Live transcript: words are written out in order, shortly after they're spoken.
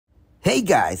Hey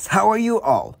guys, how are you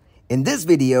all? In this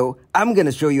video, I'm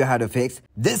gonna show you how to fix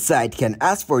this site can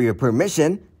ask for your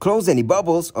permission, close any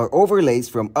bubbles or overlays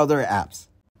from other apps.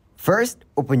 First,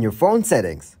 open your phone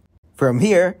settings. From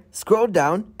here, scroll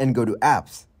down and go to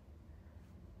Apps.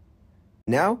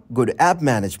 Now, go to App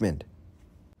Management.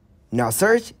 Now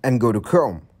search and go to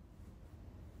Chrome.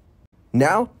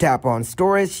 Now, tap on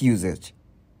Storage Usage.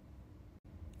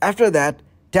 After that,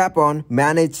 tap on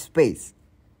Manage Space.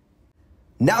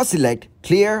 Now select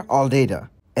Clear All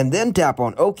Data and then tap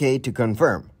on OK to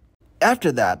confirm.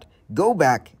 After that, go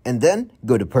back and then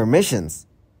go to Permissions.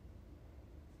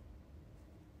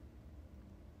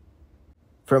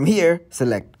 From here,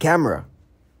 select Camera.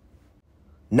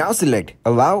 Now select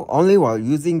Allow only while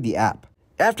using the app.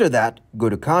 After that, go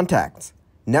to Contacts.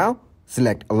 Now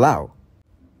select Allow.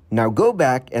 Now go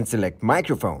back and select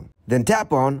Microphone. Then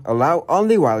tap on Allow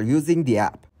only while using the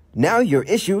app. Now your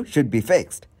issue should be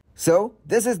fixed. So,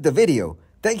 this is the video.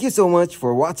 Thank you so much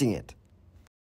for watching it.